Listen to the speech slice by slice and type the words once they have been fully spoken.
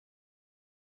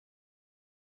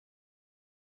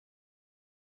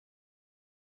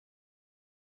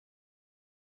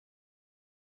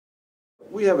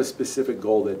We have a specific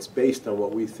goal that's based on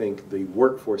what we think the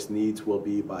workforce needs will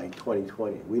be by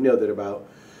 2020. We know that about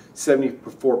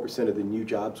 74% of the new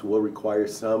jobs will require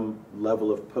some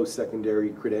level of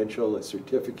post-secondary credential, a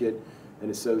certificate, an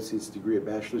associate's degree, a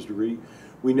bachelor's degree.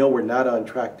 We know we're not on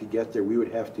track to get there. We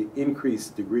would have to increase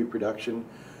degree production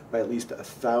by at least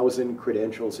 1,000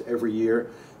 credentials every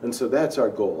year. And so that's our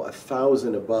goal,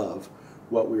 1,000 above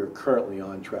what we are currently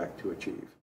on track to achieve.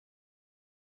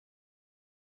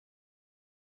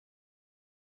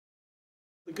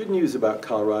 The good news about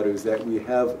Colorado is that we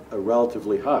have a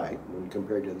relatively high, when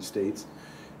compared to other states,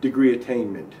 degree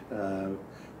attainment.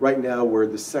 Right now we're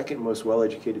the second most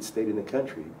well-educated state in the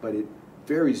country, but it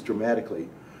varies dramatically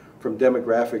from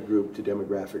demographic group to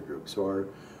demographic group. So our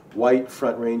white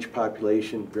Front Range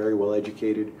population, very well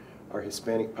educated. Our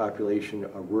Hispanic population,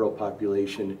 our rural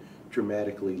population,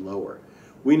 dramatically lower.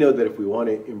 We know that if we want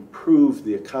to improve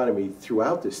the economy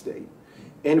throughout the state,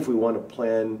 and if we want to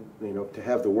plan, to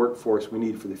have the workforce we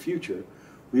need for the future,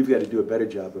 we've got to do a better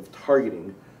job of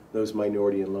targeting those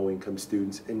minority and low-income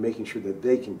students and making sure that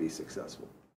they can be successful.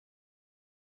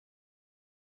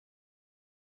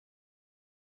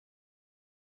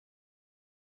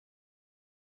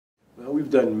 Well,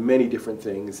 we've done many different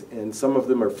things, and some of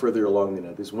them are further along than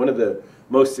others. One of the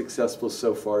most successful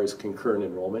so far is concurrent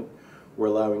enrollment. We're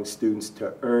allowing students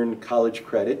to earn college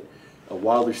credit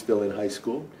while they're still in high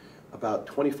school. About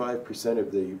 25%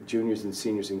 of the juniors and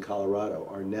seniors in Colorado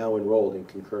are now enrolled in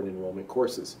concurrent enrollment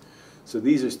courses. So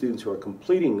these are students who are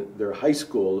completing their high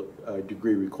school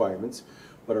degree requirements,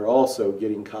 but are also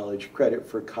getting college credit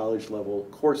for college-level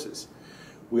courses.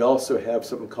 We also have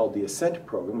something called the Ascent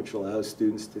program, which allows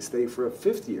students to stay for a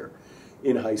 5th year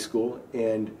in high school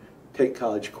and take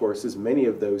college courses. Many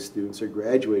of those students are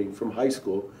graduating from high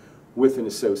school with an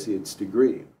associate's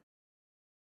degree.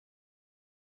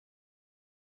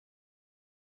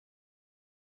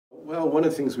 Well, one of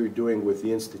the things we're doing with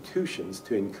the institutions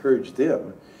to encourage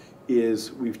them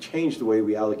is we've changed the way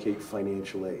we allocate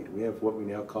financial aid. We have what we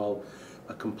now call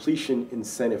a completion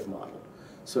incentive model,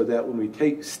 so that when we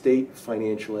take state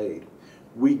financial aid,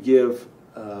 we give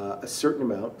a certain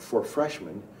amount for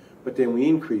freshmen, but then we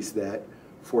increase that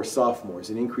for sophomores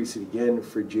and increase it again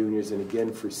for juniors and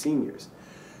again for seniors.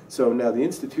 So now the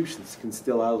institutions can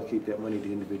still allocate that money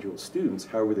to individual students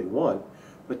however they want,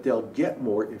 but they'll get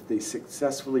more if they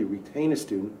successfully retain a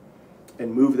student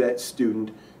and move that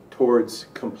student towards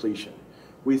completion.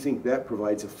 We think that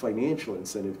provides a financial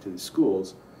incentive to the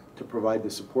schools to provide the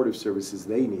supportive services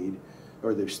they need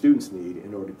or their students need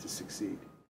in order to succeed.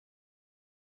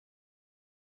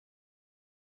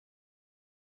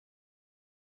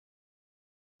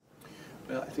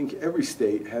 Well, I think every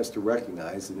state has to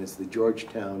recognize, and as the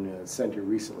Georgetown Center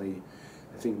recently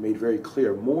I think made very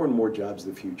clear, more and more jobs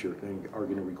of the future are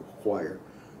going to require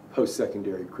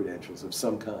post-secondary credentials of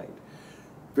some kind.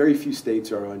 Very few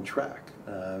states are on track.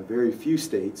 Very few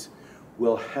states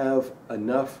will have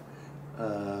enough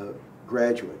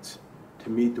graduates to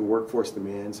meet the workforce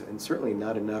demands, and certainly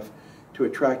not enough to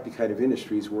attract the kind of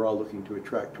industries we're all looking to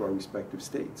attract to our respective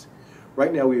states.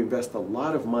 Right now we invest a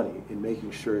lot of money in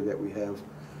making sure that we have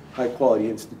high-quality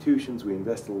institutions. We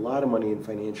invest a lot of money in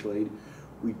financial aid.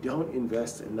 We don't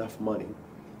invest enough money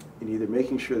in either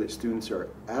making sure that students are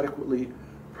adequately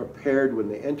prepared when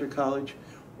they enter college,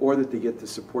 or that they get the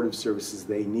supportive services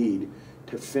they need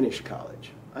to finish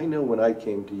college. I know when I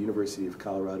came to University of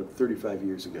Colorado 35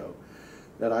 years ago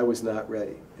that I was not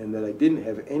ready and that I didn't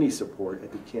have any support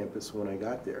at the campus when I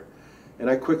got there. And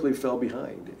I quickly fell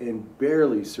behind and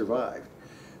barely survived.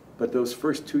 But those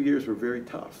first 2 years were very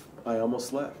tough. I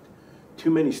almost left. Too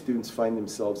many students find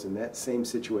themselves in that same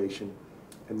situation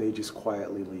and they just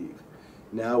quietly leave.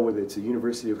 Now, whether it's the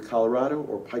University of Colorado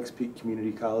or Pikes Peak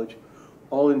Community College,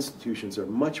 all institutions are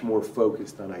much more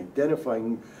focused on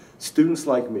identifying students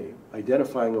like me,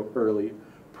 identifying them early,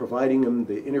 providing them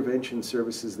the intervention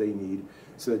services they need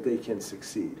so that they can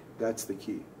succeed. That's the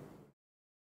key.